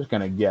hand, so I'm just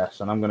going to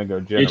guess, and I'm going to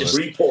go generous. You just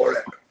re-pour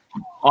it.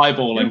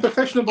 Eyeballing. You're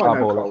professional by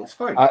now, Carl. It's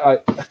fine.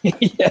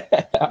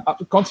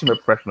 I'm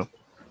consummate professional.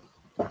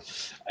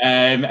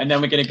 And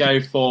then we're going to go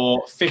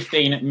for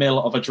 15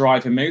 mil of a dry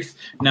vermouth.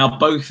 Now,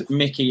 both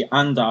Micky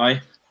and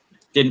I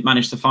didn't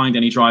manage to find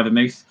any dry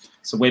vermouth,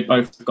 so we've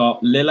both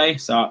got Lille.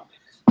 So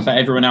for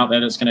everyone out there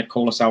that's going to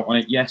call us out on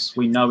it, yes,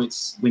 we know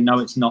it's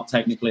not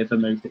technically a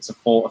vermouth; it's a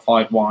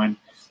fortified wine,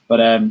 but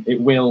it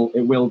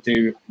will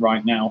do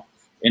right now.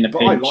 in a But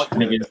pinch.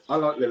 I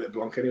like Lillet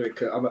Blanc anyway.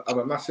 Cause I'm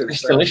a massive,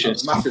 It's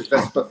delicious. I'm a massive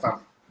Vespa fan.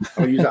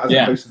 I use that as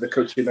opposed to the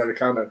Coach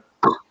Americano.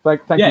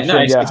 Thank you,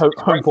 no,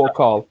 home for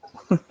Carl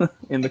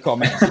in the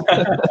comments.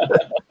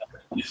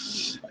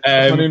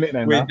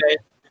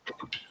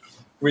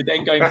 We're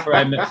then going for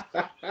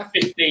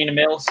 15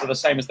 ml, so the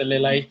same as the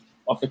Lillet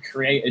of the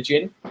Kreator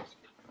gin.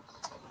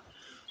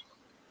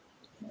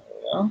 There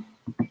we go.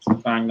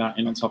 Bang that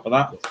in on top of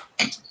that.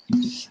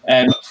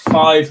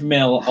 5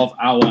 ml of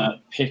our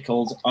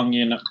pickled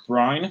onion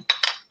brine.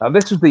 Now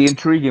this was the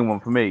intriguing one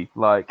for me,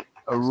 like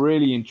a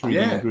really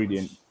intriguing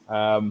ingredient.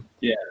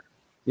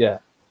 Yeah.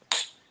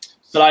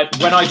 So like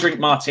when I drink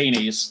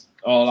martinis,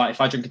 or like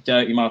if I drink a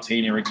dirty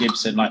martini or a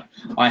Gibson, like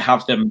I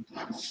have them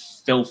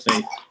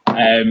filthy.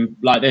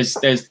 Like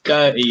there's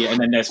dirty, and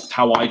then there's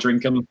how I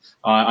drink them.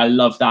 I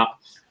love that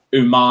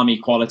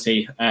umami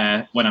quality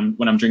when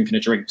I'm drinking a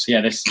drink. So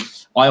yeah,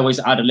 I always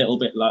add a little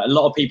bit. Like a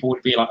lot of people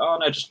would be like, oh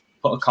no, just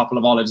put a couple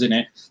of olives in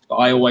it, but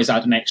I always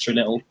add an extra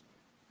little,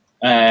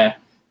 a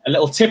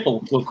little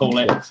tipple, we'll call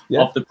it,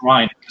 of the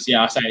brine, because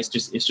I say it's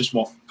just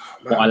what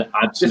I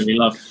absolutely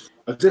love.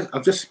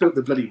 I've just spilt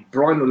the bloody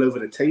brine all over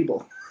the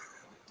table.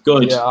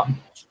 Good. Yeah,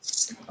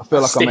 I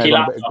feel like I may have been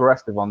a bit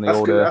aggressive on the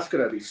order. That's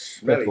gonna be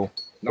smelly. Nice.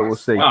 But we'll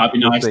see. That'd be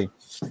nice. See.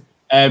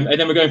 And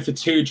then we're going for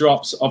 2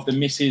 drops of the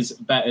Mrs.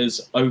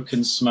 Better's Oak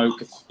and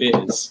Smoke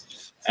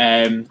bitters.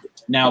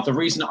 Now, the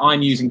reason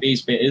I'm using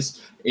these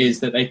bitters is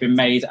that they've been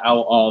made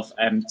out of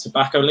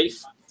tobacco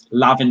leaf,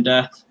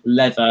 lavender,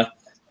 leather,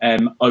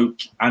 oak,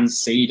 and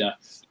cedar.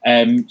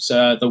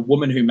 So the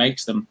woman who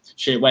makes them,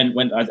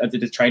 when I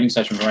did a training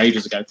session for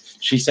ages ago,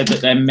 she said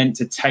that they're meant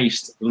to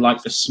taste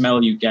like the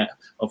smell you get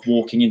of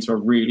walking into a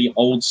really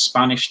old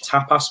Spanish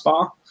tapas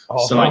bar.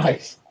 Oh, so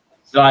nice.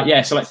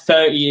 So like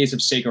 30 years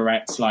of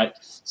cigarettes, like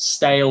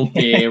stale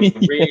beer,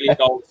 really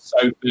old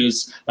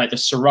sofas, like the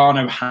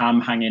Serrano ham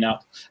hanging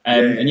up.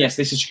 And yes,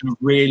 this is going to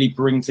really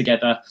bring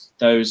together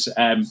those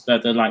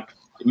the like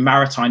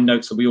maritime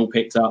notes that we all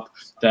picked up,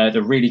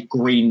 the really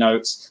green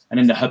notes, and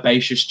then the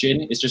herbaceous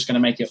gin is just going to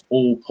make it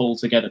all pull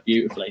together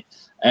beautifully.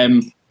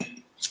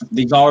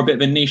 These are a bit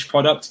of a niche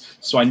product,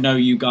 so I know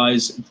you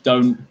guys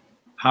don't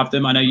have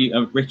them. I know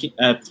you,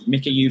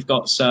 Micky, you've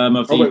got some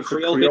of the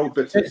Creole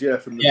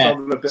bitters, from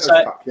the bitters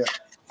pack,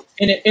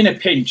 In a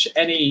pinch,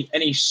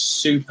 any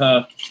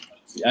super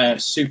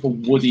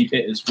woody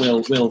bitters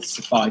will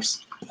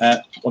suffice.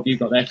 What have you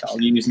got there, Carl?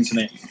 Are you using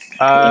something?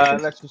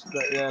 Let's just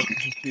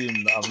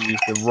assume that I've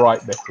used the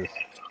right bitters.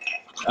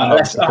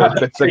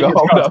 This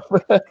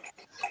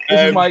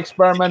is my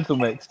experimental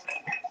mix.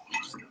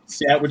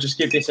 So yeah, we'll just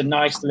give this a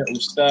nice little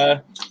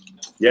stir.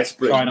 Yes,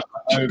 brilliant. Try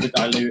not to over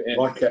dilute it.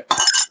 Like it.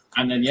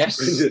 And then yes,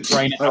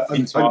 drain it up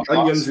into our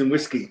onions and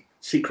whiskey,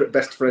 secret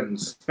best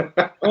friends.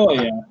 Oh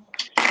yeah.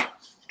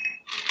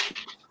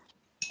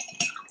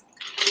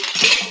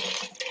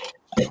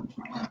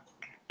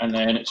 And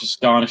then just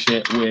garnish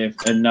it with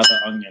another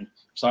onion.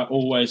 So I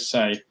always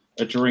say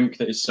a drink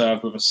that is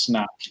served with a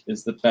snack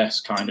is the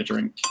best kind of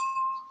drink.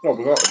 Oh,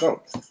 without a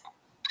doubt.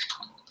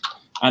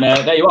 And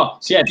there you are.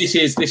 So yeah, this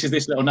is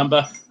this little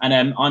number, and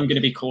I'm going to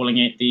be calling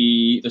it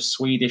the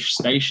Swedish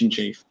Station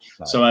Chief.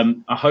 Nice. So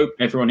I hope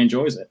everyone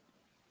enjoys it.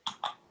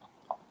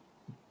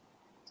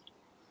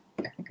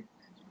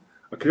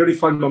 I can only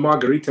find my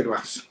margarita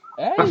glass.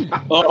 Hey.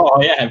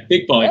 Oh yeah,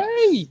 big boy.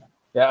 Hey.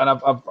 Yeah, and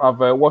I've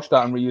washed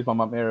out and reused my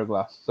Mackmyra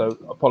glass. So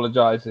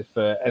apologise if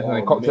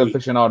any cocktail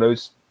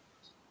aficionados.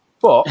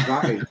 But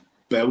that is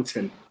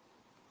belting.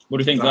 What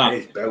do you think of that? That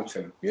is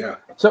belting, yeah.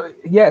 So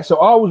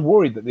I was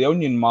worried that the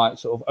onion might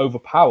sort of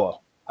overpower,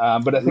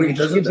 but I think it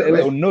just gives it a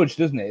little nudge,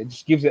 doesn't it? It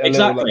just gives it a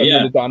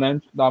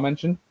little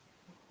dimension.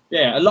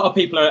 Yeah, a lot of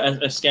people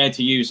are scared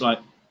to use, like,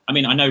 I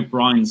mean, I know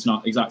brine's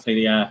not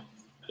exactly the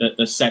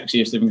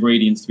sexiest of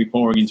ingredients to be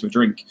pouring into a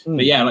drink,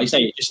 but yeah, like you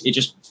say, it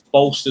just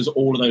bolsters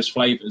all of those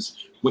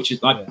flavors, which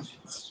is like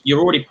you're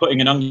already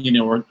putting an onion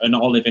or an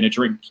olive in a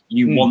drink.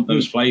 You want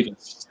those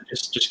flavors.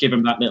 Just give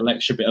them that little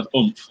extra bit of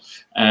oomph,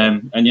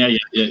 and yeah,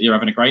 you're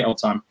having a great old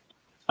time.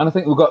 And I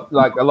think we've got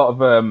like a lot of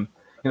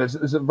there's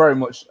very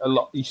much a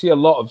lot. You see a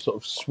lot of sort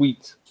of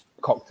sweet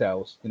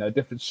cocktails,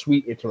 different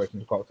sweet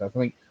iterations of cocktails. I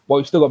think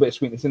we've still got a bit of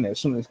sweetness in there.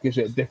 Something that gives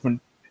it a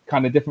different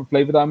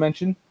flavor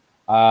dimension.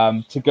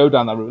 To go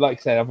down that route, like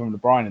you said, having the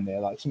brine in there,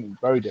 like something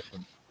very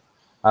different.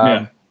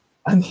 And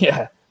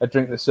yeah, a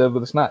drink that's served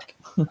with a snack.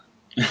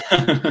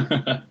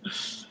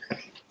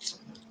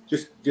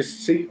 just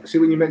see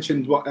when you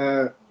mentioned what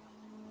the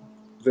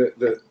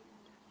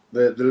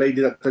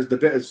lady that does the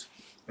bitters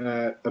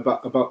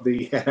about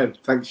the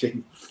thanks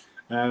Shane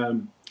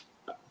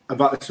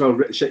about the smell.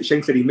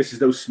 Shane said he misses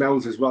those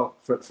smells as well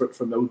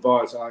from those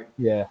bars. I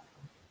can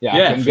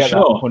get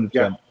sure.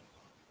 That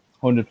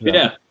 100%.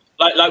 Yeah.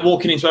 Like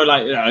walking into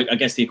I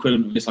guess the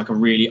equivalent of this, like a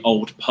really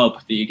old pub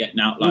that you're getting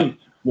out, like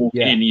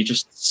walking in, you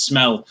just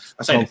smell.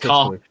 I say the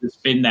carpet has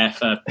been there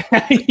for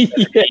years, you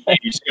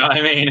know what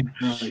I mean?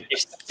 Right. You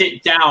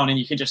sit down and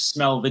you can just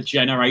smell the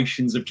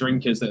generations of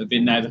drinkers that have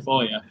been there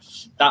before you.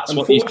 That's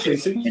what these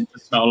things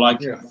smell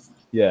like.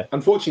 Yeah.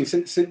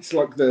 Unfortunately, since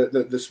like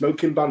the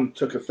smoking ban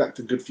took effect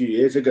a good few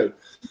years ago,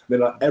 then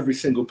like every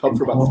single pub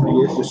for about 3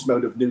 years just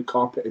smelled of new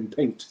carpet and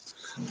paint.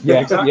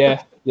 Yeah,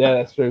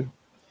 that's true.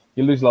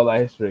 You lose a lot of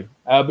that history.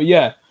 But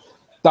yeah,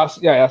 that's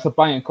a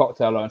banging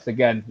cocktail, Lawrence.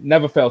 Again,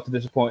 never fail to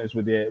disappoint us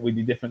with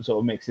your different sort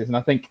of mixes, and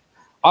I think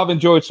I've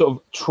enjoyed sort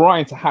of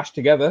trying to hash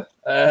together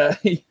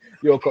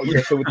your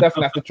cocktail. So we'll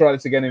definitely have to try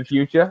this again in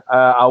future.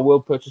 I will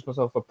purchase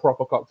myself a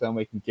proper cocktail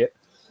making kit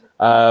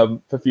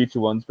for future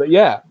ones. But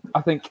yeah,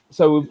 I think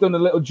so. We've done a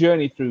little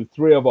journey through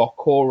 3 of our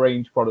core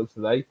range products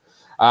today.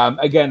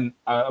 Again,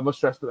 I must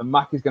stress that the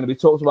Mack is going to be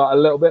talked about a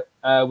little bit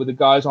with the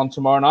guys on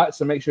tomorrow night.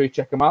 So make sure you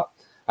check them out.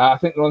 I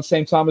think they're on the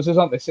same time as us,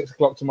 aren't they? 6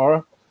 o'clock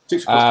tomorrow.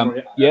 6 o'clock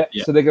tomorrow, yeah.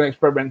 So they're going to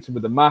experiment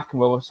with the Mack,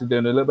 and we're obviously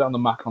doing a little bit on the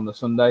Mack on the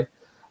Sunday.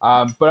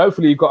 But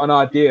hopefully you've got an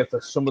idea for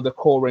some of the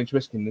core range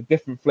whiskey and the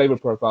different flavor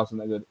profiles that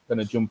are going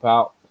to jump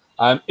out.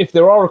 If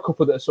there are a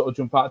couple that sort of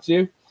jump out to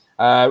you,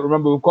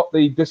 remember we've got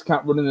the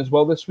discount running as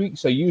well this week.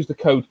 So use the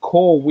code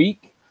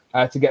COREWEEK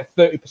to get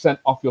 30%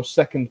 off your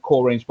second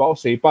core range bottle.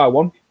 So you buy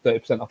one,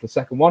 30% off the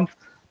second one.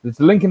 There's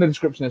a link in the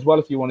description as well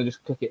if you want to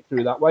just click it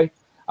through that way.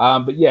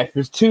 But yeah, if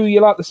there's 2 you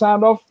like the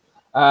sound of,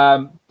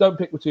 don't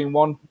pick between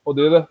one or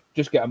the other.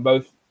 Just get them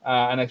both.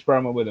 And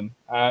experiment with them.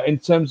 In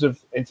terms of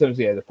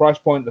the price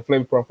point, the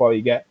flavor profile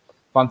you get,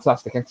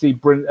 fantastic. I can see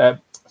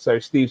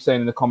Steve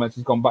saying in the comments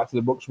he's gone back to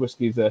the Bruks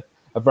whiskey is a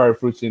very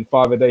fruity and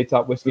 5-a-day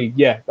type whiskey.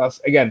 Yeah, that's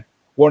again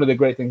one of the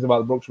great things about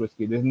the Bruks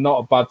whiskey. There's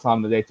not a bad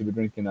time of the day to be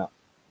drinking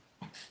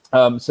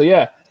that. So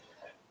yeah,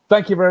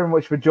 thank you very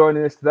much for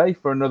joining us today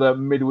for another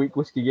midweek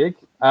whiskey gig.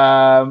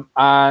 And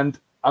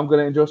I'm going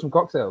to enjoy some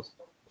cocktails.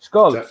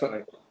 Skål.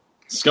 Definitely.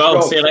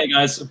 Skål. See you later,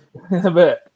 guys. In a bit.